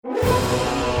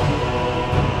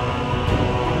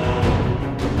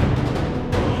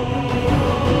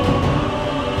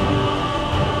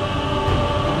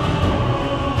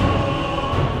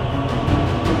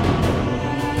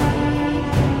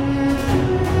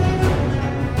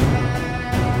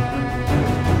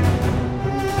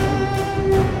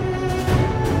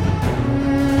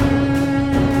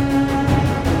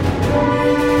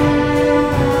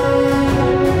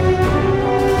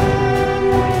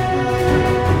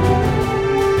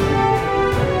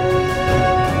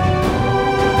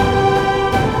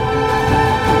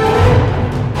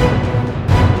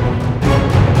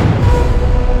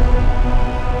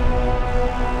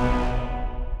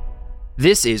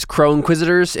This is Crow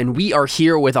Inquisitors, and we are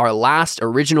here with our last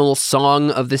original song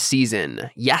of the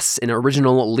season. Yes, an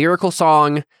original lyrical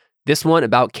song, this one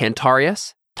about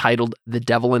Cantarius, titled The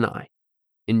Devil and I.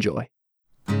 Enjoy.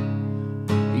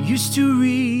 I used to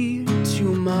read to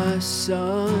my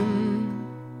son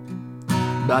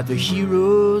about the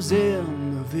heroes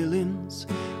and the villains,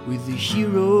 with the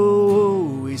hero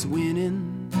always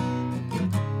winning.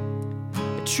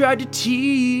 I tried to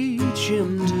teach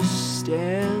him to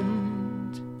stand,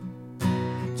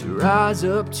 to rise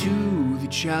up to the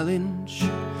challenge,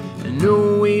 and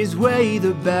always weigh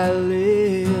the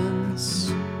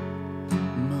balance.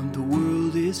 But the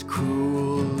world is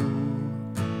cruel,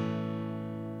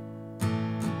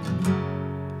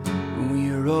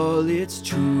 we are all its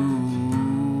tools.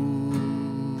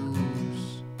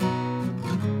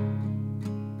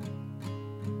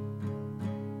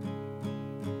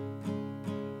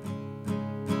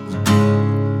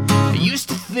 I used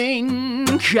to think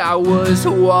I was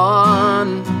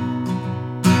one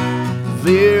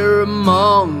there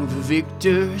among the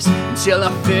victors, until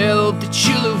I felt the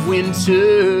chill of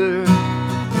winter.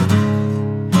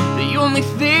 The only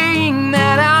thing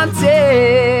that I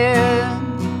did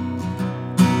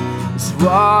is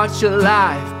watch a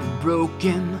life be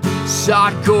broken,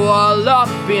 saw it go all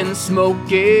up in smoke,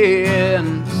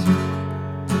 and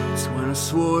that's when I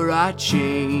swore I'd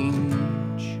change.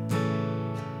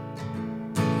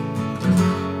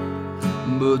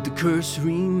 But the curse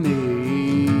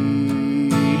remains.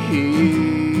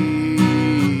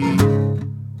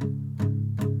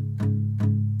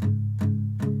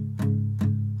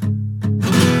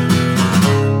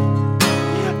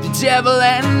 The devil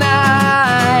and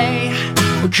I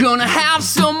are gonna have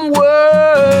some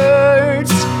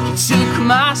words. He took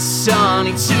my son,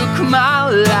 he took my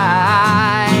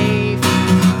life,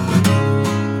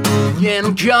 and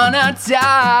I'm gonna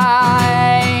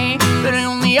die, but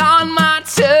only on my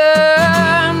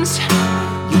terms.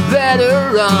 You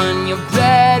better run, you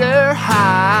better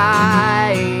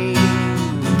hide.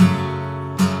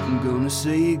 I'm gonna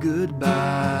say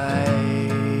goodbye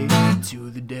to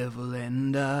the devil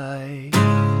and I.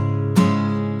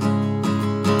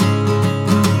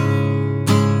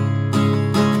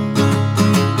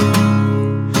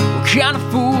 What kind of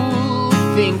fool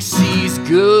thinks he's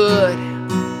good?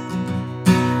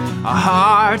 Our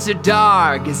hearts are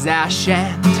dark as ash,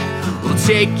 and we'll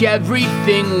take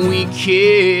everything we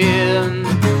can.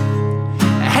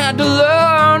 I had to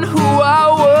learn who I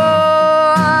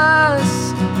was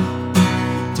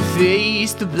to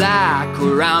face the black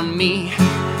around me.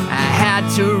 I had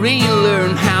to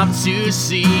relearn how to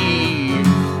see,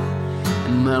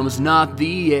 and that was not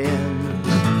the end.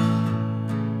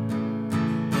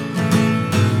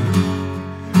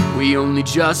 We only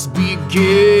just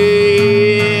began.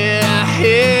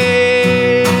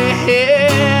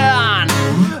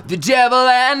 The devil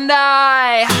and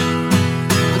I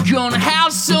are gonna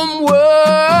have some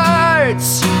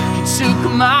words. He took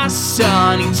my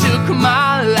son, he took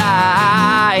my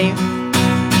life,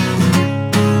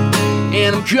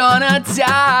 and I'm gonna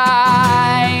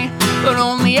die, but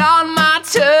only on my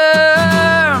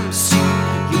terms.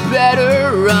 You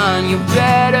better run, you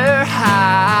better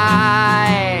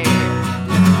hide.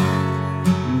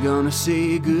 I'm gonna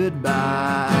say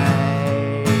goodbye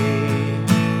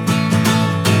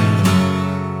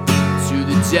to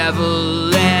the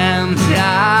devil and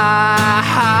I.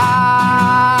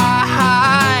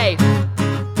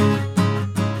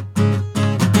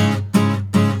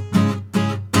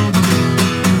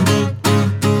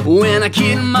 When I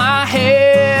get my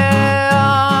hands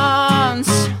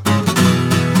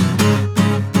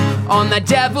on that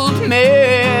deviled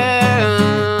man,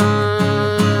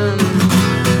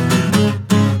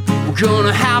 we're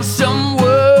gonna have some words.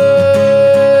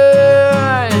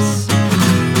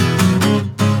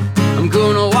 I'm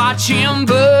gonna watch him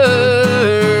burn.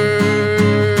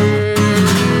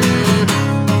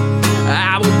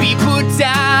 I will be put down.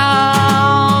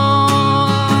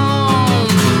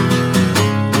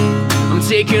 I'm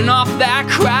taking off that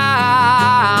crown,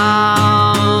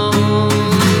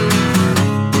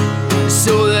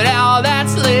 so that all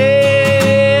that's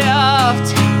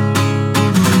left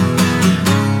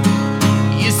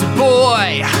is a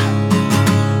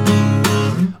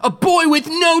boy with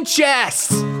no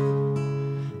chest.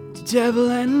 The devil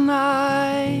and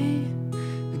I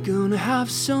are gonna have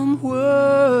some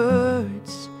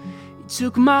words. He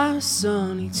took my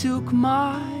son, he took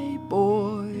my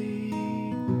boy.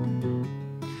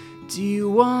 Do you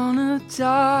wanna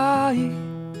die?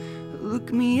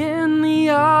 Look me in the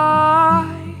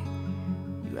eye.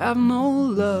 You have no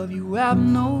love, you have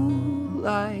no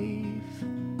life.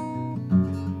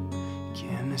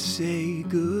 Can gonna say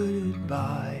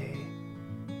goodbye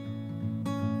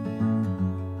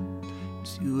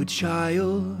to a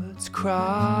child's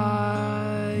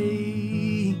cry.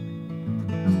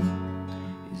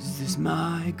 Is this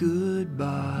my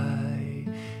goodbye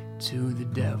to the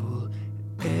devil